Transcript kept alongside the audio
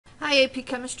Hi AP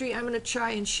Chemistry, I'm going to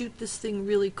try and shoot this thing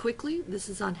really quickly. This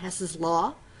is on Hess's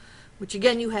law, which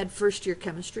again you had first year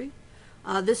chemistry.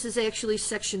 This is actually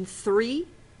section 3,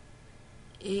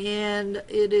 and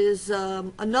it is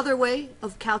another way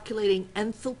of calculating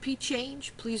enthalpy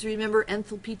change. Please remember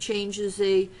enthalpy change is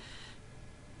a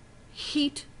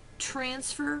heat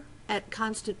transfer at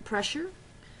constant pressure.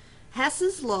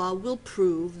 Hess's law will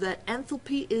prove that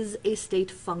enthalpy is a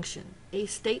state function. A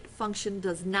state function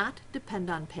does not depend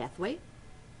on pathway.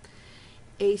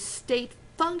 A state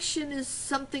function is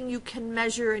something you can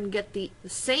measure and get the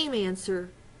same answer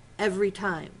every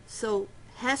time. So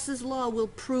Hess's law will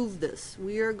prove this.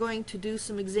 We are going to do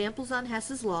some examples on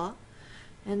Hess's law,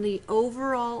 and the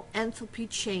overall enthalpy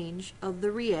change of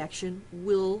the reaction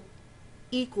will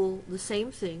equal the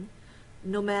same thing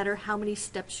no matter how many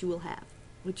steps you will have,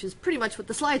 which is pretty much what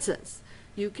the slide says.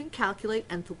 You can calculate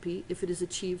enthalpy if it is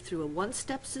achieved through a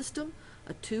one-step system,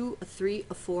 a 2, a 3,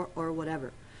 a 4, or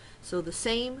whatever. So the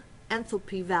same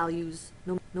enthalpy values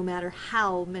no matter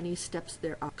how many steps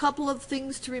there are. A couple of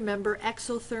things to remember.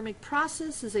 Exothermic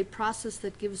process is a process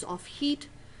that gives off heat,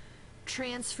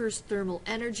 transfers thermal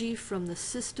energy from the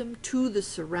system to the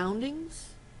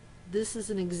surroundings. This is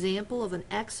an example of an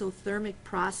exothermic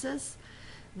process.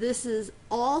 This is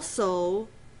also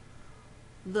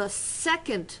the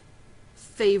second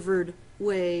favored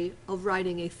way of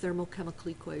writing a thermochemical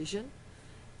equation.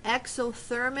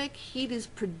 Exothermic, heat is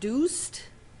produced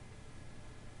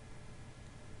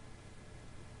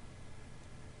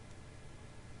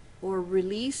or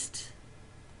released.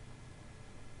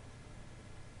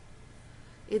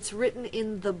 It's written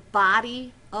in the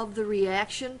body of the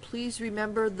reaction. Please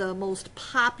remember the most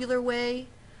popular way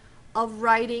of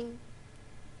writing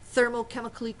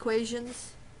thermochemical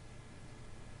equations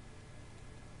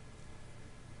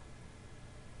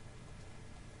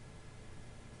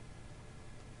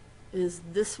is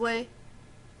this way.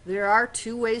 There are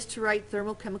two ways to write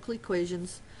thermochemical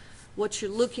equations. What you're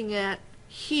looking at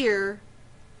here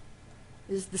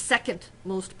is the second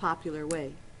most popular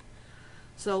way.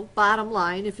 So bottom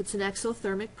line, if it's an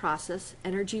exothermic process,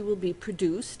 energy will be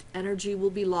produced, energy will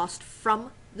be lost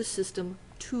from the system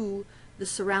to the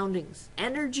surroundings.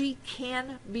 Energy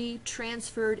can be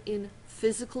transferred in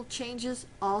physical changes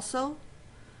also.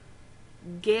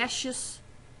 Gaseous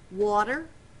water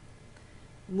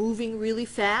moving really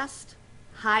fast,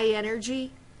 high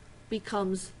energy,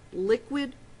 becomes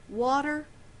liquid water,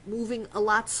 moving a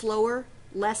lot slower,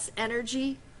 less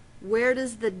energy. Where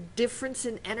does the difference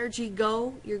in energy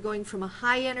go? You're going from a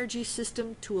high energy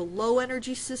system to a low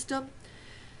energy system.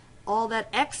 All that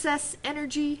excess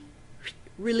energy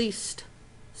released.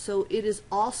 So it is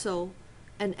also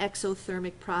an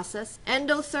exothermic process.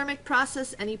 Endothermic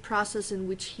process, any process in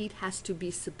which heat has to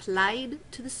be supplied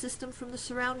to the system from the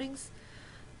surroundings.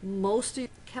 Most of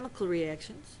chemical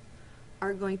reactions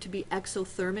are going to be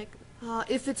exothermic.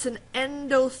 If it's an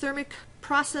endothermic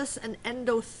process, an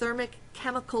endothermic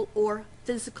chemical or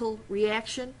physical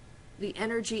reaction, the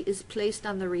energy is placed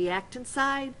on the reactant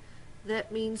side.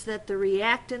 That means that the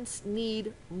reactants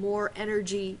need more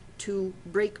energy to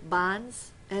break bonds,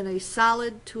 and a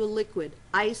solid to a liquid,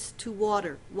 ice to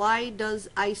water. Why does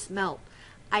ice melt?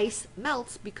 Ice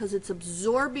melts because it's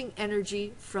absorbing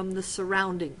energy from the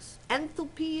surroundings.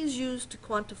 Enthalpy is used to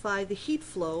quantify the heat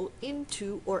flow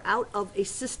into or out of a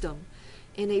system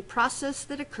in a process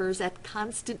that occurs at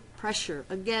constant pressure.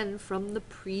 Again, from the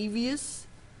previous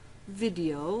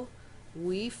video,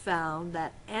 we found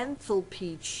that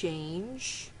enthalpy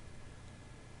change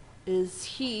is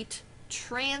heat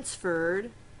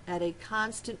transferred at a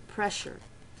constant pressure.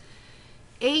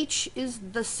 H is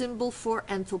the symbol for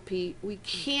enthalpy. We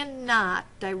cannot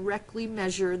directly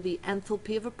measure the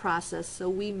enthalpy of a process, so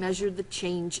we measure the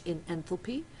change in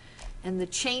enthalpy. And the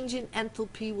change in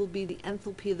enthalpy will be the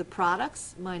enthalpy of the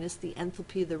products minus the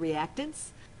enthalpy of the reactants.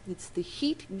 It's the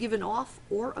heat given off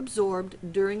or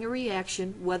absorbed during a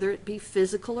reaction, whether it be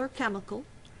physical or chemical,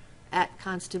 at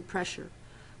constant pressure.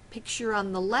 Picture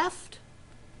on the left,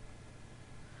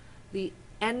 the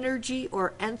energy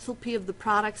or enthalpy of the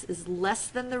products is less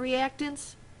than the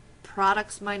reactants.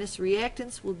 Products minus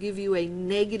reactants will give you a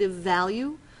negative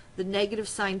value. The negative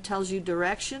sign tells you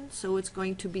direction, so it's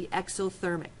going to be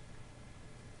exothermic.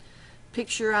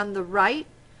 Picture on the right,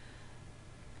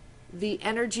 the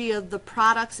energy of the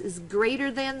products is greater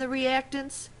than the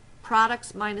reactants.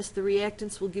 Products minus the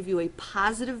reactants will give you a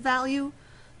positive value.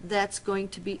 That's going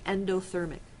to be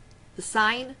endothermic. The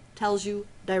sign tells you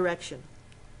direction.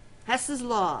 Hess's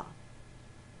law.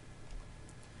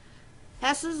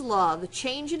 Hess's law, the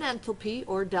change in enthalpy,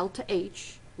 or delta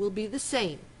H, will be the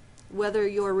same whether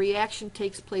your reaction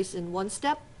takes place in one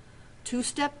step, two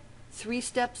step, 3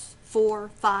 steps, 4,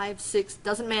 5, 6,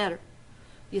 doesn't matter.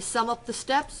 You sum up the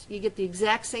steps, you get the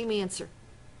exact same answer.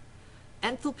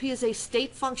 Enthalpy is a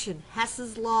state function.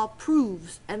 Hess's law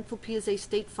proves enthalpy is a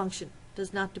state function.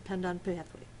 Does not depend on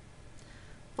pathway.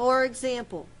 For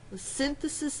example, the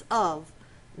synthesis of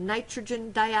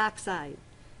nitrogen dioxide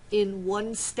in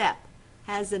 1 step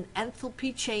has an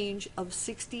enthalpy change of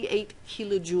 68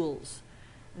 kilojoules.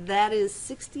 That is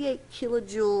 68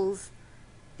 kilojoules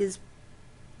is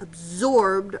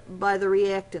absorbed by the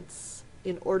reactants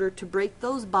in order to break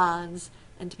those bonds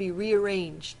and to be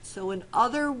rearranged. So in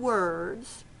other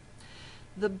words,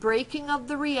 the breaking of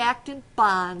the reactant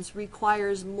bonds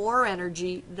requires more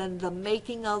energy than the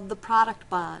making of the product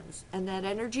bonds, and that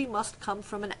energy must come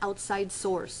from an outside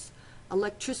source,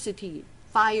 electricity,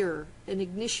 fire, an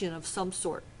ignition of some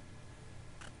sort.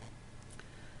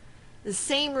 The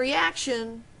same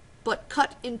reaction, but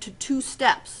cut into 2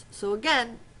 steps. So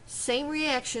again, same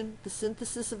reaction, the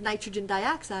synthesis of nitrogen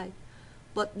dioxide,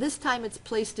 but this time it's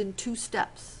placed in 2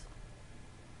 steps.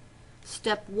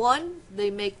 Step 1, they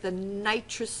make the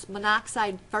nitrous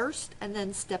monoxide first, and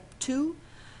then step 2,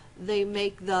 they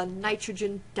make the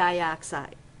nitrogen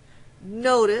dioxide.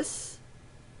 Notice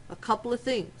a couple of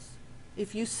things.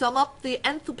 If you sum up the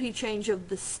enthalpy change of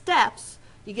the steps,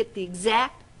 you get the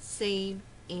exact same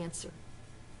answer.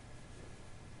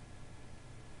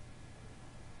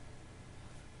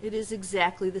 It is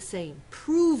exactly the same,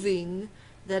 proving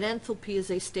that enthalpy is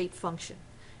a state function.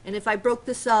 And if I broke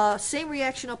this same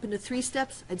reaction up into 3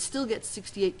 steps, I'd still get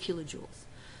 68 kilojoules.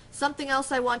 Something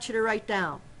else I want you to write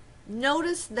down.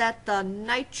 Notice that the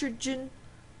nitrogen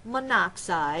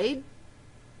monoxide,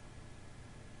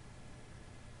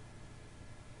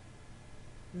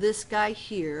 this guy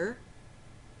here,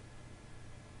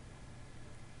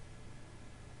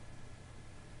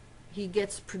 he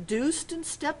gets produced in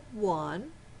step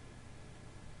 1,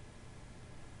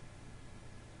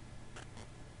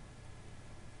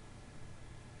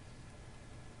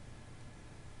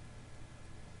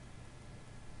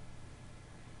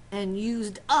 and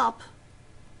used up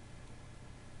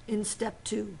in step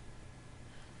 2.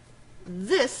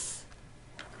 This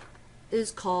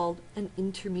is called an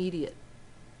intermediate.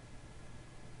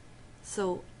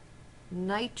 So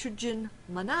nitrogen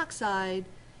monoxide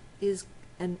is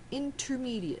an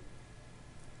intermediate.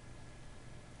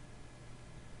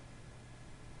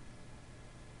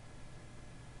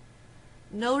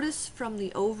 Notice from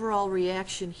the overall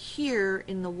reaction here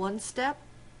in the 1 step,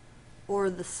 or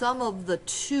the sum of the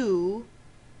 2,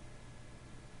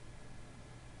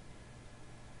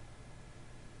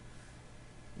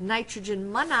 nitrogen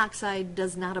monoxide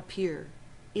does not appear.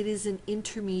 It is an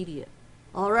intermediate.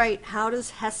 All right, how does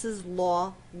Hess's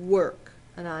law work?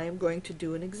 And I am going to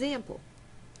do an example.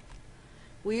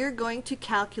 We are going to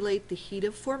calculate the heat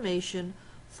of formation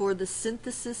for the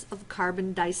synthesis of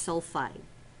carbon disulfide.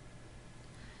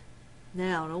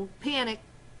 Now, don't panic.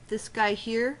 This guy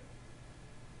here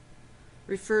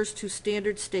refers to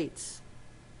standard states.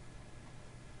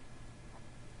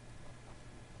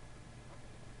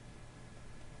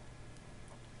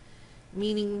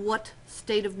 Meaning what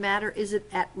state of matter is it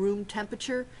at room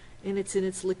temperature, and it's in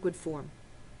its liquid form.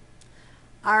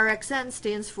 RxN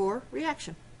stands for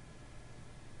reaction.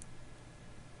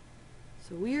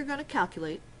 So we are going to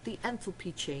calculate the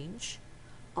enthalpy change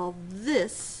of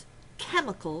this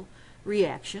chemical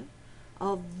reaction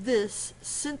of this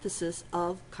synthesis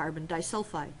of carbon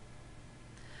disulfide.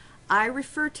 I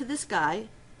refer to this guy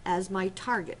as my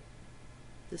target.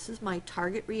 This is my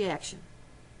target reaction.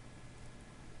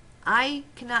 I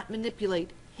cannot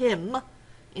manipulate him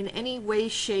in any way,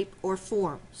 shape, or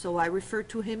form, so I refer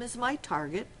to him as my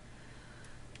target,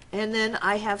 and then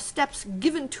I have steps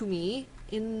given to me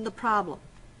in the problem.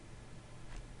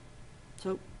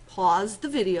 So pause the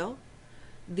video.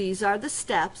 These are the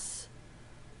steps.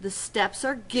 The steps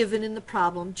are given in the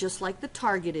problem just like the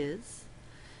target is,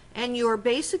 and you're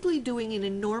basically doing an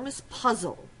enormous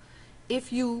puzzle.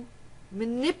 If you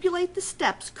manipulate the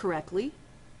steps correctly,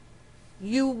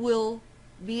 you will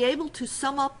be able to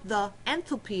sum up the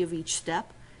enthalpy of each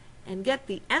step and get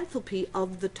the enthalpy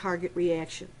of the target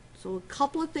reaction. So a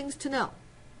couple of things to know.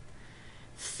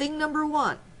 Thing number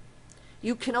 1,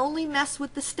 you can only mess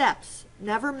with the steps,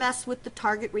 never mess with the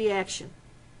target reaction.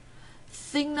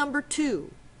 Thing number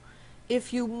 2,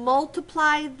 if you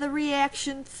multiply the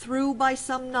reaction through by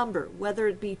some number, whether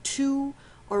it be 2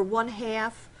 or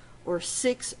 1/2 or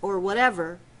 6 or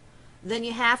whatever, then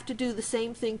you have to do the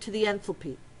same thing to the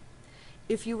enthalpy.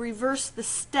 If you reverse the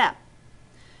step,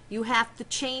 you have to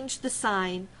change the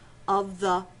sign of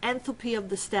the enthalpy of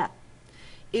the step.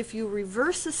 If you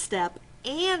reverse a step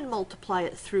and multiply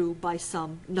it through by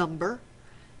some number,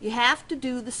 you have to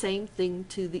do the same thing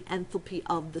to the enthalpy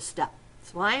of the step.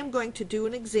 So I am going to do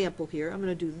an example here. I'm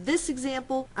going to do this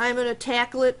example. I'm going to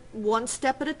tackle it one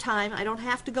step at a time. I don't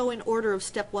have to go in order of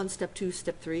step 1, step 2,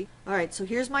 step 3. All right, so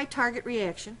here's my target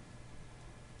reaction.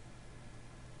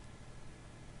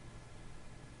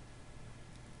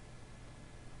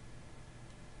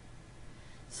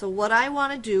 So what I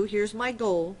want to do, here's my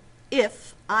goal.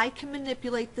 If I can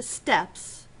manipulate the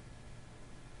steps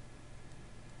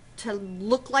to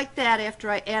look like that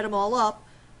after I add them all up,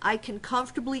 I can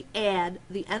comfortably add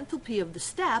the enthalpy of the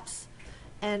steps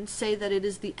and say that it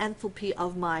is the enthalpy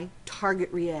of my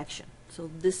target reaction. So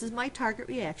this is my target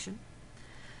reaction.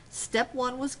 Step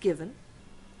 1 was given.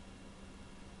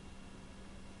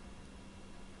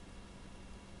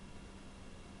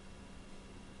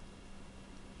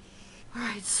 All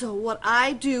right, so what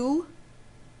I do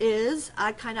is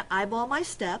I kind of eyeball my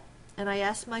step and I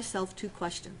ask myself 2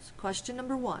 questions. Question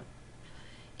number 1.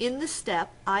 In the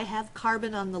step, I have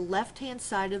carbon on the left-hand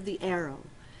side of the arrow.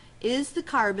 Is the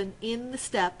carbon in the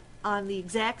step on the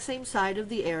exact same side of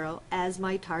the arrow as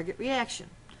my target reaction?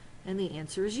 And the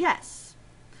answer is yes.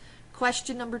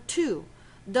 Question number 2.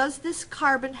 Does this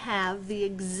carbon have the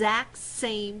exact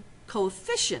same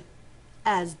coefficient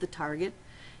as the target?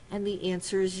 And the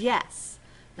answer is yes.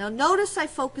 Now notice I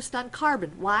focused on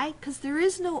carbon. Why? Because there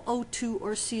is no O2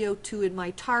 or CO2 in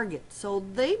my target. So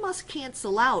they must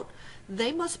cancel out.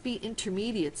 They must be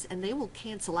intermediates and they will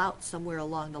cancel out somewhere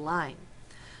along the line.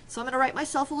 So I'm going to write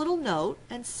myself a little note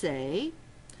and say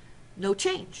no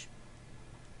change.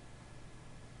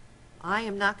 I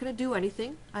am not going to do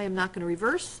anything. I am not going to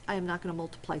reverse. I am not going to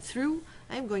multiply through.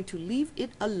 I am going to leave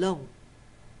it alone.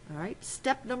 All right,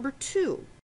 step number 2.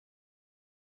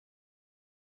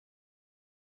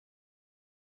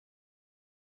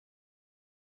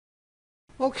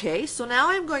 Okay, so now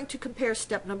I'm going to compare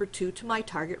step number 2 to my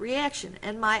target reaction,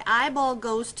 and my eyeball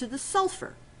goes to the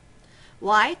sulfur.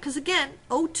 Why? Because again,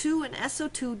 O2 and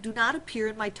SO2 do not appear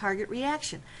in my target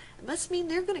reaction. It must mean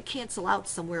they're going to cancel out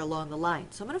somewhere along the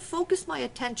line. So I'm going to focus my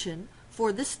attention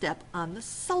for this step on the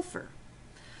sulfur.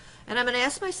 And I'm going to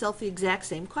ask myself the exact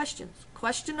same questions.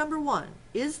 Question number 1,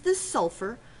 is this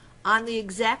sulfur on the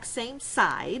exact same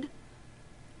side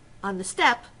on the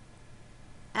step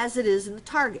as it is in the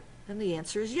target? And the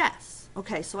answer is yes.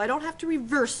 Okay, so I don't have to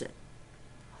reverse it.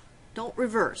 Don't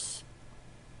reverse.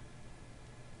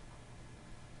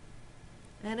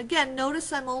 And again,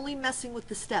 notice I'm only messing with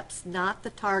the steps, not the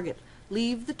target.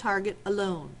 Leave the target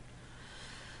alone.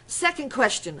 Second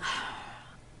question.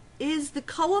 Is the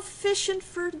coefficient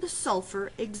for the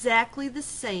sulfur exactly the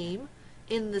same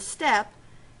in the step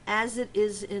as it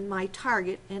is in my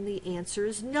target? And the answer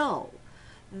is no.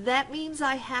 That means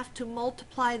I have to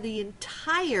multiply the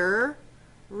entire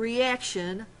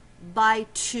reaction by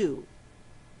 2.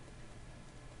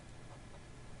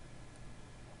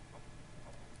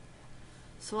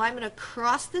 So I'm going to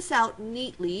cross this out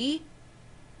neatly,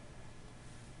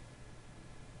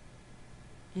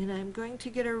 and I'm going to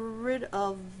get rid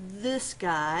of this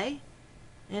guy,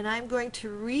 and I'm going to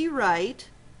rewrite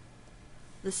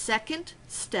the second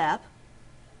step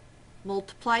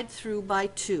multiplied through by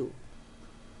 2.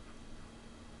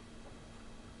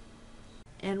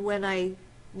 And when I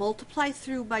multiply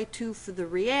through by 2 for the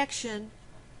reaction,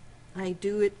 I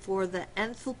do it for the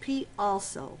enthalpy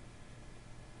also.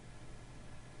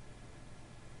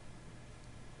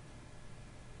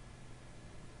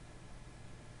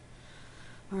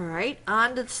 All right,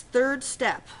 on to the third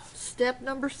step. Step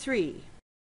number 3.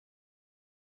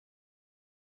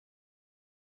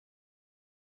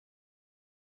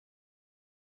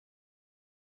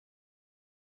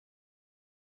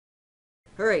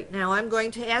 All right, now I'm going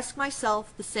to ask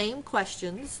myself the same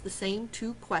questions, the same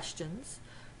 2 questions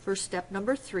for step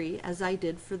number 3 as I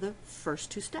did for the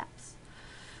first 2 steps.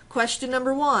 Question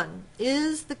number 1,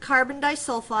 is the carbon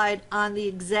disulfide on the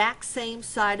exact same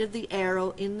side of the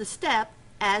arrow in the step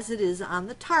as it is on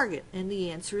the target? And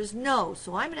the answer is no.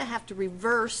 So I'm going to have to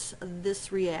reverse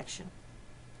this reaction.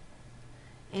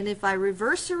 And if I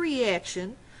reverse a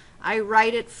reaction, I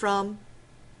write it from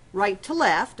right to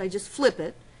left. I just flip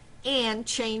it and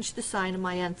change the sign of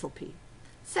my enthalpy.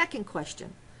 Second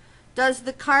question, does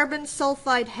the carbon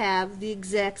sulfide have the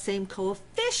exact same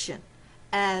coefficient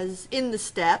as in the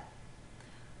step?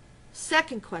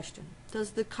 Second question,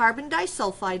 does the carbon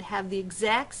disulfide have the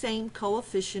exact same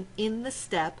coefficient in the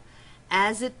step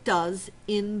as it does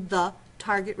in the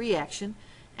target reaction?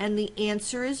 And the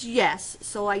answer is yes,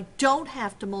 so I don't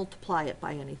have to multiply it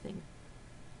by anything.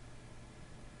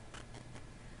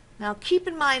 Now keep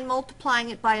in mind,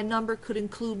 multiplying it by a number could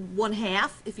include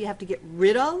 1/2 if you have to get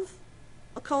rid of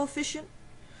a coefficient.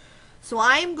 So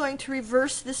I am going to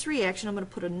reverse this reaction. I'm going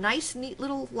to put a nice neat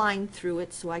little line through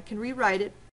it so I can rewrite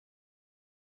it.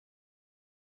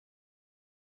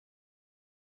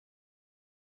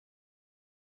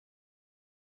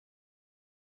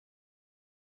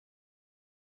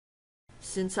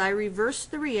 Since I reversed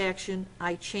the reaction,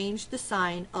 I changed the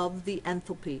sign of the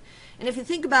enthalpy. And if you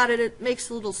think about it, it makes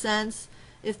a little sense.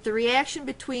 If the reaction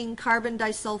between carbon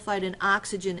disulfide and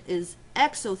oxygen is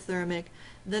exothermic,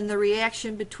 then the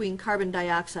reaction between carbon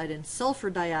dioxide and sulfur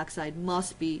dioxide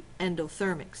must be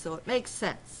endothermic. So it makes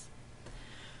sense.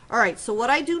 Alright, so what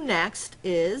I do next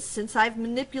is, since I've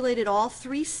manipulated all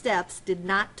three steps, did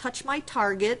not touch my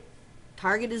target.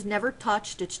 Target is never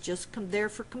touched, it's just there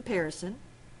for comparison.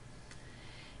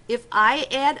 If I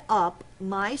add up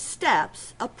my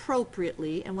steps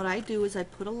appropriately, and what I do is I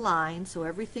put a line so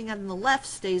everything on the left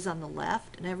stays on the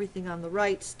left and everything on the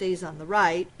right stays on the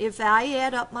right. If I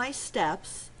add up my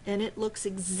steps and it looks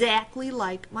exactly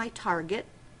like my target,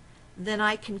 then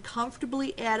I can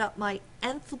comfortably add up my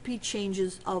enthalpy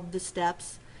changes of the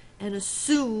steps and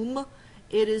assume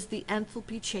it is the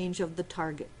enthalpy change of the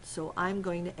target. So I'm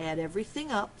going to add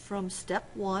everything up from step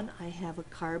 1. I have a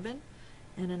carbon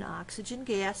and an oxygen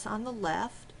gas on the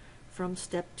left. From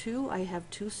step 2, I have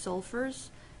 2 sulfurs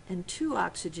and 2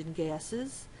 oxygen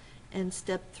gases. And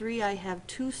step 3, I have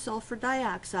 2 sulfur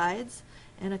dioxides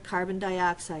and a carbon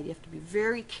dioxide. You have to be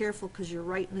very careful because you're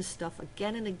writing this stuff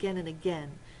again and again and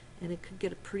again, and it could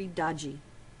get pretty dodgy.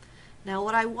 Now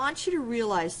what I want you to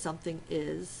realize something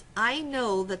is, I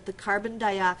know that the carbon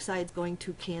dioxide is going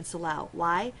to cancel out.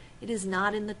 Why? It is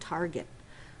not in the target.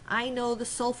 I know the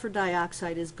sulfur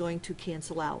dioxide is going to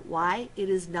cancel out. Why? It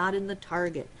is not in the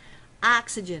target.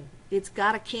 Oxygen, it's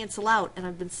got to cancel out, and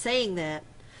I've been saying that.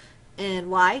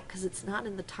 And why? Because it's not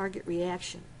in the target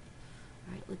reaction.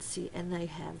 All right, let's see. And they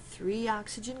have 3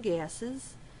 oxygen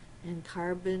gases and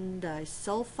carbon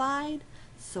disulfide.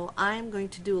 So I'm going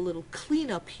to do a little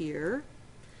cleanup here.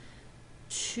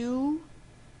 2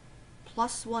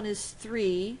 plus 1 is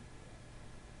 3,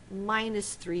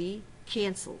 minus 3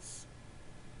 cancels.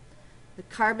 The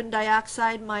carbon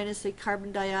dioxide minus a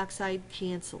carbon dioxide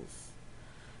cancels.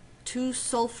 2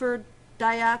 sulfur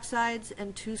dioxides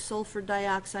and 2 sulfur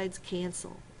dioxides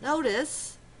cancel.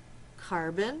 Notice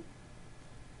carbon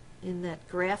in that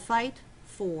graphite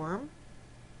form,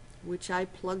 which I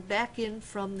plug back in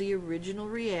from the original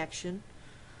reaction.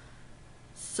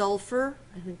 Sulfur,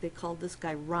 I think they called this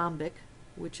guy rhombic,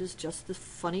 which is just the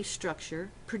funny structure,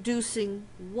 producing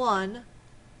 1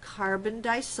 carbon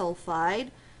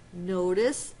disulfide.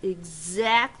 Notice,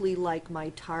 exactly like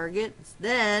my target.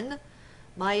 Then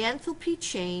my enthalpy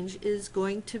change is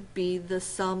going to be the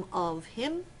sum of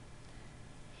him,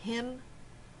 him,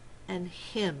 and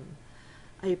him.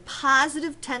 A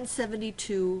positive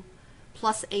 1072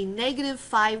 plus a negative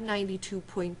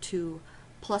 592.2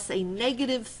 plus a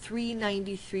negative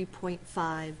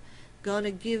 393.5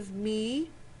 gonna give me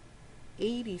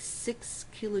 86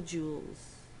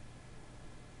 kilojoules.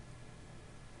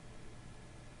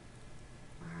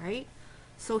 Alright,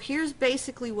 so here's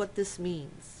basically what this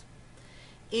means.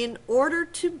 In order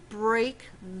to break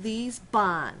these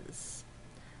bonds,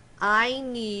 I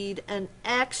need an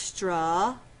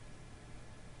extra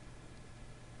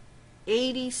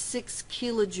 86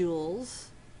 kilojoules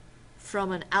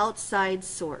from an outside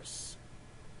source.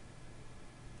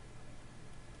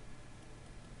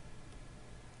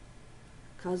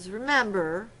 Because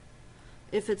remember,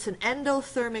 if it's an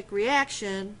endothermic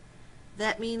reaction,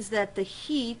 that means that the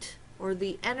heat or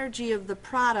the energy of the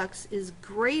products is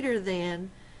greater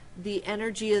than the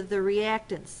energy of the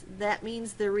reactants. That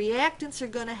means the reactants are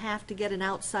going to have to get an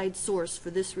outside source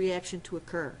for this reaction to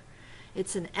occur.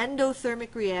 It's an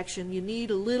endothermic reaction. You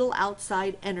need a little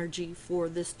outside energy for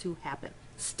this to happen.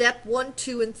 Step 1,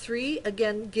 2, and 3,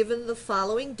 again, given the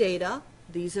following data,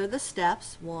 these are the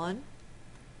steps, 1,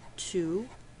 2,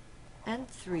 and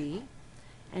 3.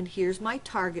 And here's my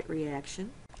target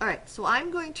reaction. Alright, so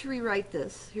I'm going to rewrite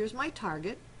this. Here's my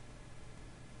target.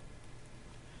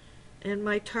 And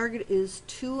my target is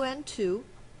 2N2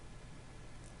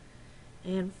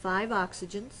 and 5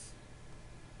 oxygens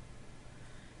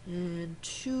and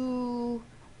 2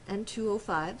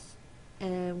 N2O5s.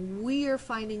 And we are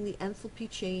finding the enthalpy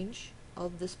change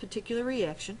of this particular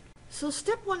reaction. So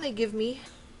step 1 they give me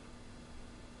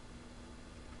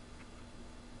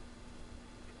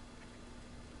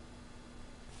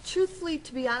truthfully,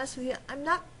 to be honest with you, I'm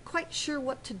not quite sure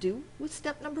what to do with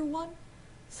step number 1.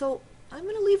 So I'm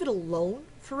going to leave it alone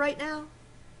for right now.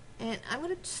 And I'm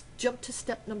going to just jump to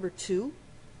step number 2.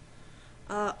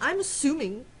 I'm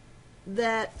assuming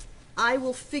that I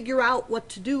will figure out what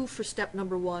to do for step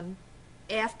number 1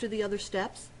 after the other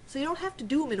steps. So you don't have to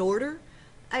do them in order.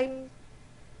 I'm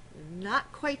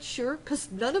not quite sure, because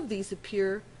none of these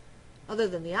appear other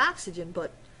than the oxygen,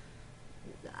 but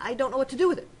I don't know what to do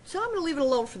with it. So I'm going to leave it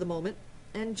alone for the moment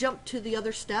and jump to the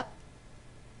other step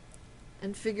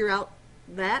and figure out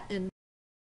that. And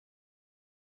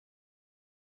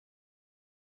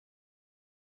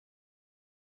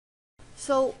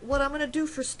so what I'm going to do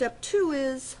for step 2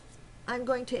 is I'm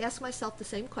going to ask myself the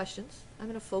same questions. I'm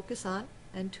going to focus on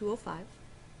N2O5.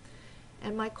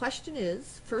 And my question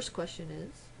is, first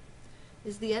question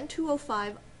is the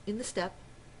N2O5 in the step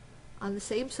on the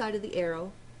same side of the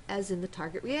arrow as in the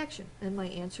target reaction? And my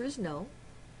answer is no.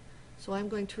 So I'm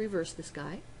going to reverse this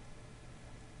guy.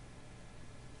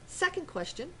 Second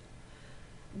question,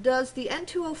 does the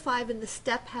N2O5 in the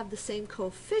step have the same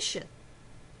coefficient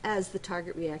as the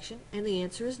target reaction? And the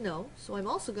answer is no. So I'm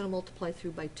also going to multiply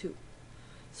through by 2.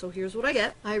 So here's what I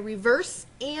get. I reverse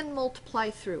and multiply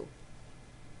through.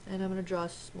 And I'm going to draw a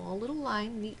small little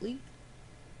line neatly.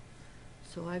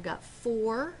 So I've got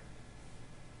 4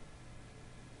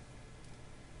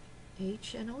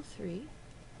 HNO3,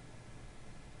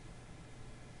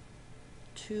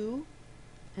 2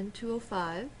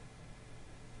 N2O5,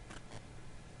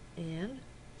 and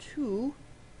 2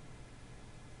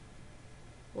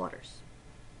 waters.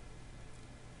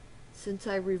 Since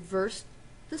I reversed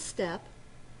the step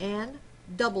and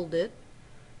doubled it,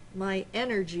 my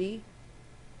energy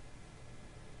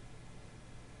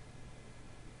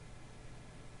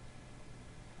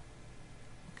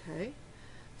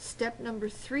step number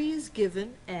 3 is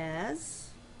given as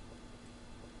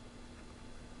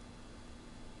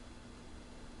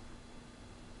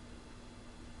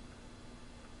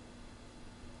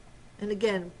and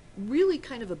again, really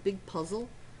kind of a big puzzle.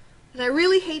 And I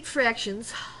really hate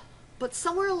fractions, but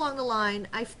somewhere along the line,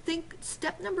 I think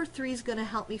step number 3 is going to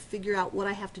help me figure out what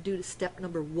I have to do to step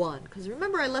number 1. Because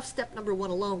remember, I left step number 1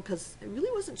 alone because I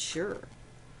really wasn't sure.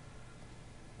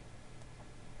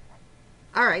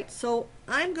 Alright, so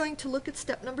I'm going to look at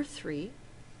step number 3.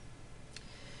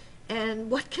 And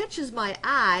what catches my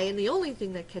eye, and the only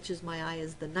thing that catches my eye,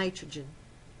 is the nitrogen.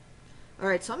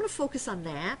 Alright, so I'm going to focus on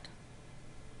that.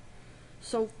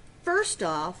 So first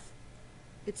off,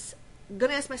 I'm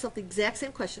going to ask myself the exact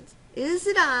same questions. Is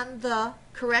it on the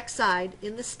correct side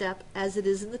in the step as it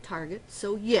is in the target?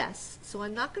 So yes. So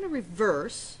I'm not going to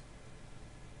reverse.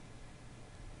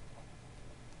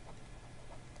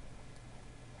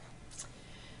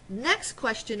 Next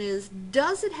question is,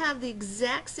 does it have the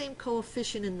exact same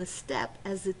coefficient in the step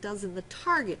as it does in the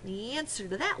target? And the answer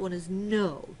to that one is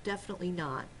no, definitely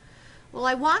not. Well,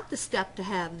 I want the step to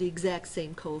have the exact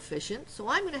same coefficient, so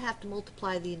I'm going to have to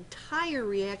multiply the entire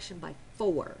reaction by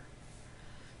 4.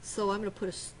 So I'm going to put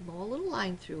a small little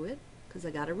line through it, because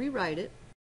I got to rewrite it.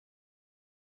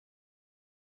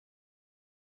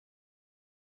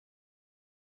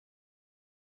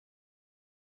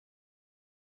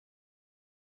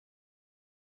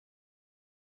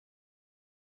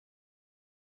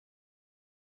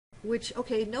 Which,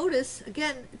 okay, notice,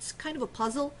 again, it's kind of a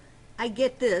puzzle. I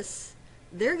get this.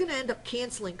 They're going to end up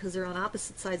canceling because they're on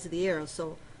opposite sides of the arrow,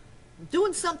 so I'm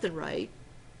doing something right.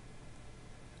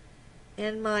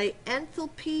 And my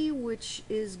enthalpy, which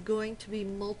is going to be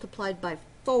multiplied by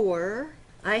 4,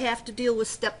 I have to deal with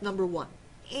step number 1.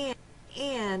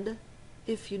 And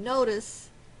if you notice,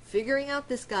 figuring out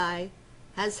this guy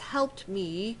has helped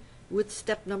me with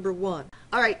step number 1.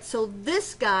 Alright, so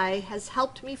this guy has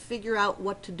helped me figure out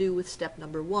what to do with step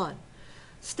number 1.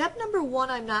 Step number 1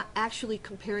 I'm not actually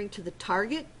comparing to the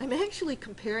target, I'm actually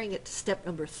comparing it to step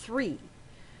number 3.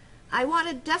 I want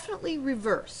to definitely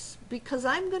reverse because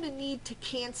I'm going to need to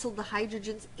cancel the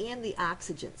hydrogens and the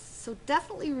oxygens. So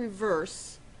definitely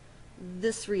reverse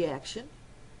this reaction.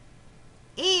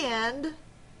 And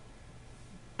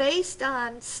based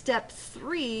on step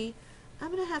 3,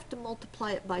 I'm going to have to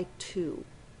multiply it by 2.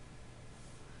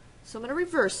 So I'm going to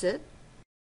reverse it.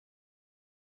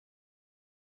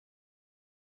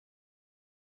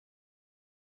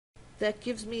 That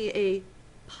gives me a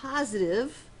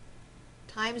positive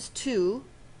times 2.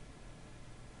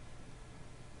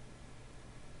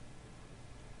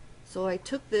 So I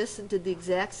took this and did the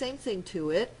exact same thing to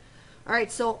it.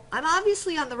 Alright, so I'm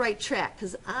obviously on the right track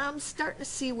because I'm starting to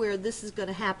see where this is going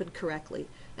to happen correctly.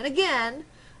 And again,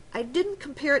 I didn't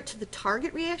compare it to the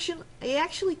target reaction. I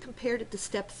actually compared it to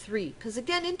step 3 because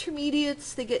again,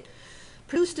 intermediates, they get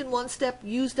produced in one step,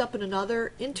 used up in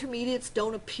another. Intermediates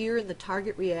don't appear in the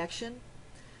target reaction.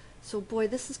 So boy,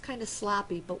 this is kind of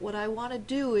sloppy, but what I want to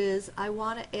do is I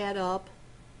want to add up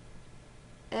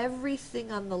everything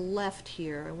on the left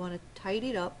here. I want to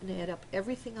tidy it up and add up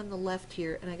everything on the left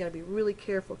here, and I got to be really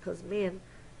careful because man,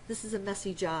 this is a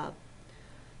messy job.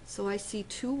 So I see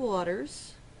 2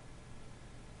 waters,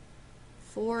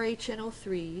 4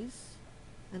 HNO3s,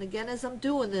 and again as I'm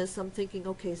doing this I'm thinking,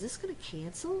 okay, is this going to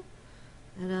cancel?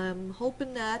 And I'm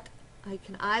hoping that I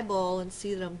can eyeball and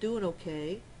see that I'm doing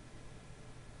okay.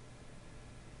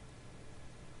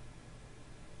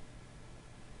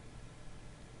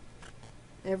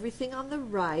 Everything on the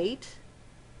right.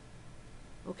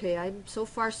 Okay, I'm so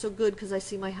far so good because I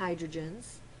see my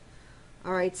hydrogens.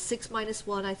 Alright, 6 minus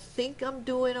 1. I think I'm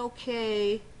doing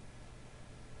okay.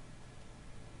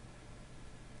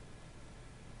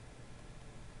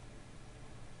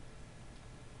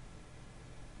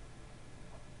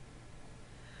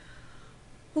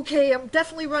 Okay, I'm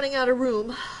definitely running out of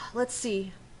room. Let's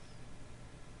see.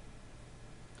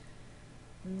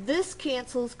 This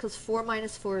cancels because 4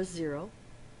 minus 4 is 0.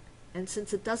 And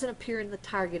since it doesn't appear in the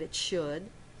target, it should.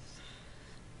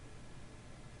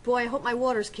 Boy, I hope my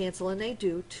waters cancel, and they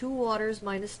do. 2 waters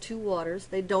minus 2 waters.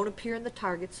 They don't appear in the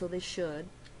target, so they should.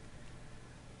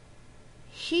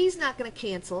 He's not going to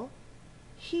cancel.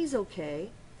 He's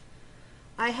okay.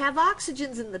 I have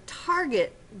oxygens in the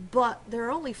target, but there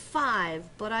are only 5,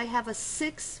 but I have a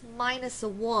 6 minus a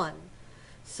 1.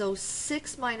 So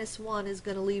 6 minus 1 is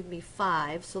going to leave me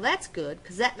 5, so that's good,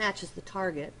 because that matches the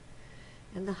target.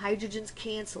 And the hydrogens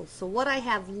cancel. So what I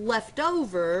have left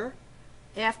over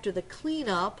after the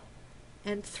cleanup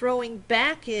and throwing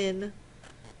back in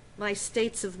my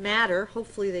states of matter,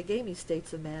 hopefully they gave me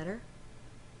states of matter.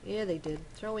 Yeah, they did.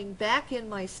 Throwing back in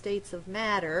my states of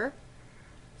matter,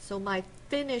 so my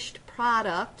finished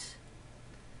product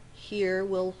here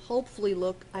will hopefully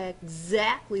look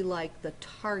exactly like the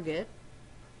target.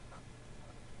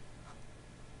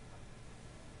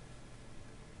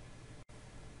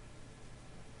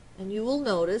 And you will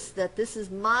notice that this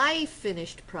is my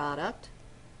finished product.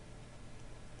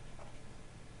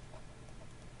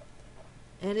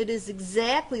 And it is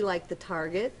exactly like the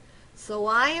target. So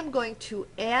I am going to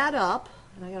add up,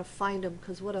 and I got to find them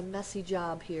because what a messy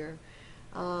job here.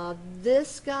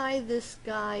 This guy,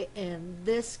 and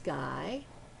this guy.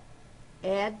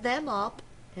 Add them up,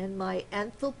 and my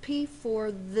enthalpy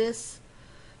for this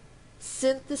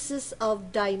synthesis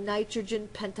of dinitrogen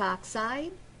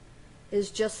pentoxide is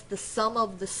just the sum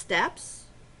of the steps,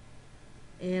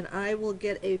 and I will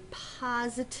get a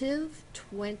positive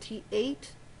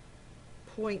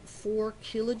 28.4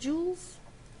 kilojoules.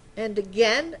 And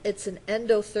again, it's an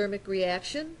endothermic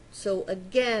reaction, so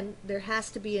again there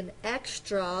has to be an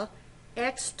extra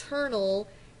external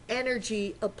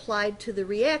energy applied to the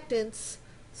reactants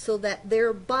so that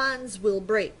their bonds will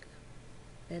break,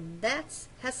 and that's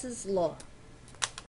Hess's law.